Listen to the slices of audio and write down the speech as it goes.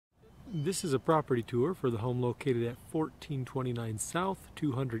This is a property tour for the home located at 1429 South,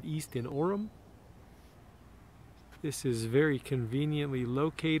 200 East in Orem. This is very conveniently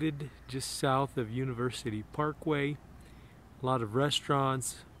located just south of University Parkway. A lot of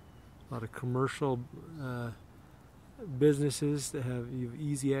restaurants, a lot of commercial businesses that you have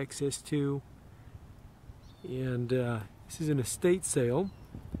easy access to. And this is an estate sale.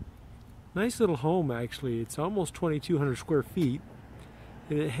 Nice little home, actually. It's almost 2,200 square feet.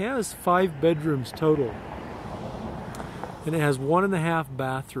 And it has 5 bedrooms total. And it has 1.5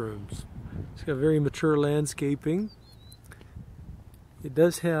 bathrooms. It's got very mature landscaping. It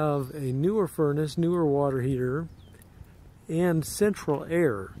does have a newer furnace, newer water heater, and central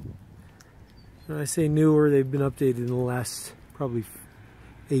air. When I say newer, they've been updated in the last probably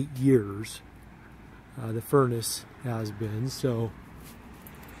 8 years. The furnace has been. So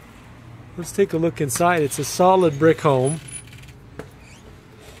let's take a look inside. It's a solid brick home.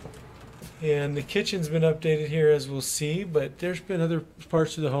 And the kitchen's been updated here, as we'll see, but there's been other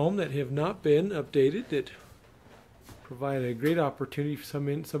parts of the home that have not been updated that provide a great opportunity for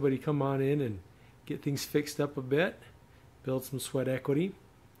somebody to come on in and get things fixed up a bit, build some sweat equity.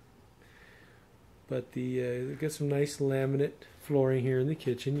 But they've got some nice laminate flooring here in the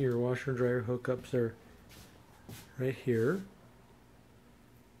kitchen. Your washer and dryer hookups are right here.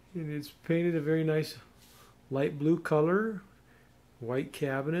 And it's painted a very nice light blue color, white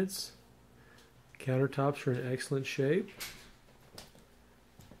cabinets. Countertops are in excellent shape.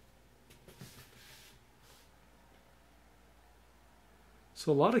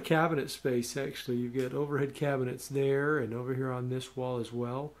 So a lot of cabinet space, actually. You've got overhead cabinets there and over here on this wall as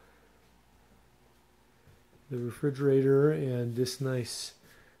well. The refrigerator and this nice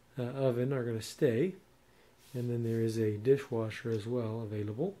oven are going to stay. And then there is a dishwasher as well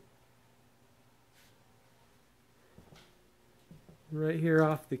available. Right here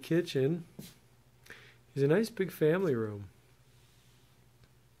off the kitchen is a nice big family room.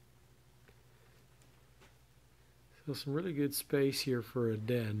 So some really good space here for a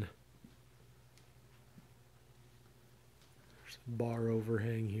den. There's a bar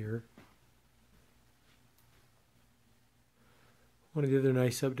overhang here. One of the other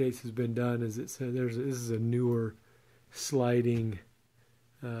nice updates has been done is this is a newer sliding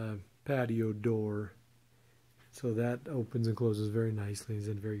patio door. So that opens and closes very nicely. It's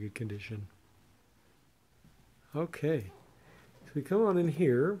in very good condition. Okay, so we come on in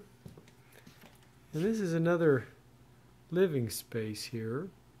here, and this is another living space here,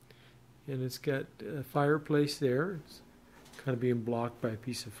 and it's got a fireplace there. It's kind of being blocked by a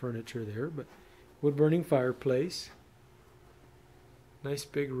piece of furniture there, but wood-burning fireplace. Nice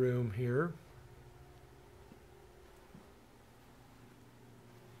big room here.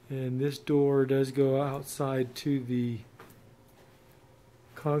 And this door does go outside to the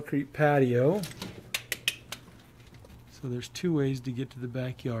concrete patio. So there's 2 ways to get to the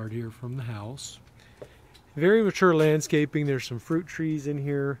backyard here from the house. Very mature landscaping. There's some fruit trees in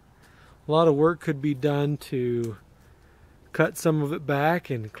here. A lot of work could be done to cut some of it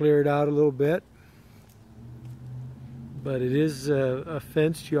back and clear it out a little bit. But it is a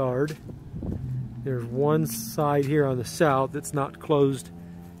fenced yard. There's one side here on the south that's not closed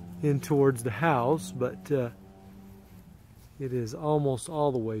in towards the house, but it is almost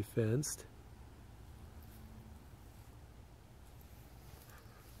all the way fenced.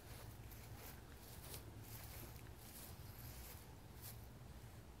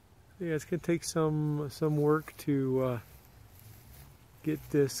 Yeah, it's going to take some work to get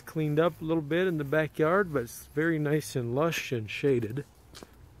this cleaned up a little bit in the backyard, but it's very nice and lush and shaded.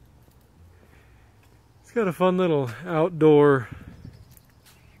 It's got a fun little outdoor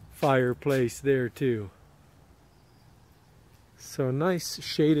fireplace there too. So a nice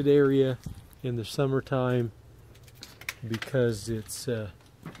shaded area in the summertime because it's on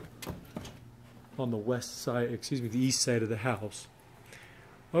the west side, the east side of the house.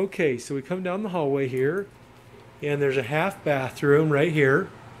 Okay, so we come down the hallway here, and there's a half bathroom right here.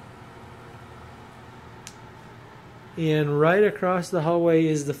 And right across the hallway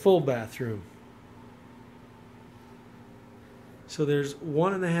is the full bathroom. So there's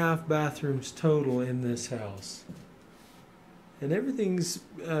 1.5 bathrooms total in this house. And everything's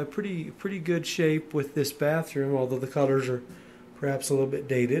pretty good shape with this bathroom, although the colors are perhaps a little bit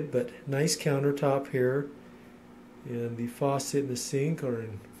dated, but nice countertop here. And the faucet and the sink are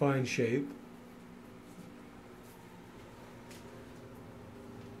in fine shape.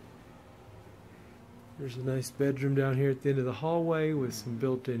 There's a nice bedroom down here at the end of the hallway with some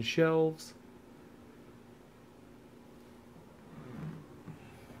built-in shelves.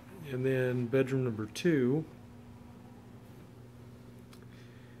 And then bedroom number 2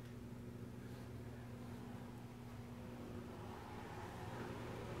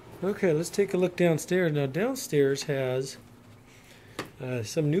 Okay, let's take a look downstairs. Now downstairs has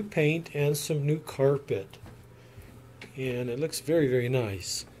some new paint and some new carpet, and it looks very, very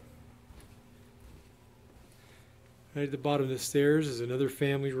nice. Right at the bottom of the stairs is another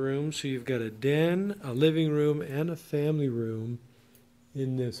family room, so you've got a den, a living room, and a family room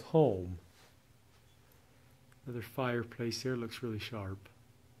in this home. Another fireplace there, looks really sharp.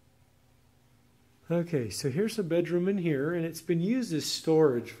 Okay, so here's a bedroom in here, and it's been used as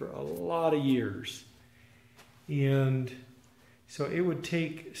storage for a lot of years. And so it would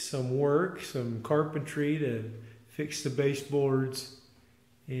take some work, some carpentry to fix the baseboards,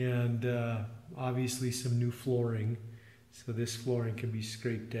 and obviously some new flooring. So this flooring can be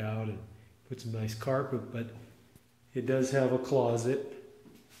scraped out and put some nice carpet, but it does have a closet.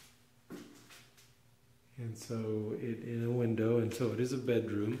 And so it in a window, and so it is a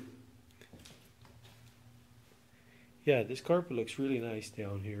bedroom. Yeah, this carpet looks really nice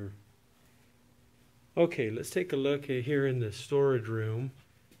down here. Okay, let's take a look at here in the storage room.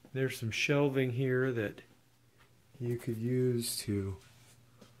 There's some shelving here that you could use to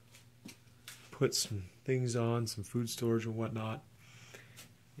put some things on, some food storage and whatnot.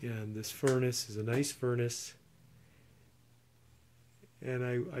 And this furnace is a nice furnace. And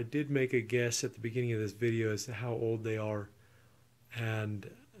I did make a guess at the beginning of this video as to how old they are. And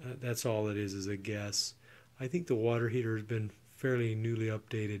that's all it is a guess. I think the water heater has been fairly newly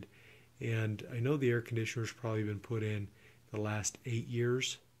updated, and I know the air conditioner's probably been put in the last 8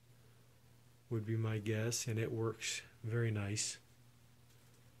 years, would be my guess, and it works very nice.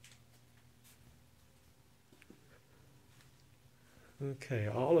 Okay,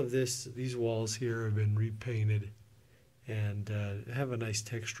 all of these walls here have been repainted and have a nice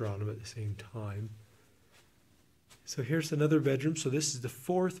texture on them at the same time. So here's another bedroom. So this is the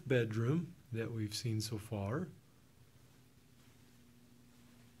 4th bedroom that we've seen so far.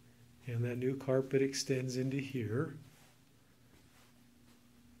 And that new carpet extends into here.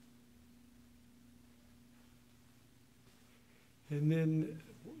 And then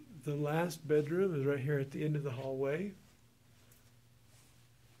the last bedroom is right here at the end of the hallway.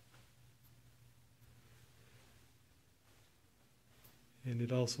 And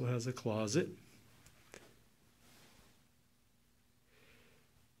it also has a closet.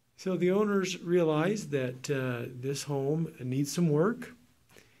 So the owners realized that this home needs some work,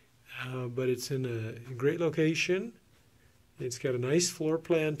 but it's in a great location. It's got a nice floor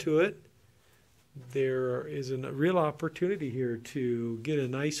plan to it. There is a real opportunity here to get a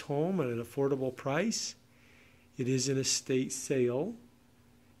nice home at an affordable price. It is an estate sale,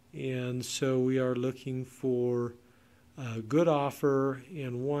 and so we are looking for a good offer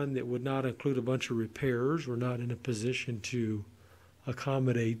and one that would not include a bunch of repairs. We're not in a position to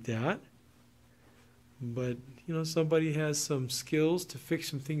accommodate that, but you know, somebody has some skills to fix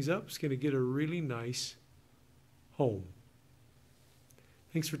some things up, is going to get a really nice home.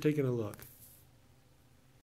 Thanks for taking a look.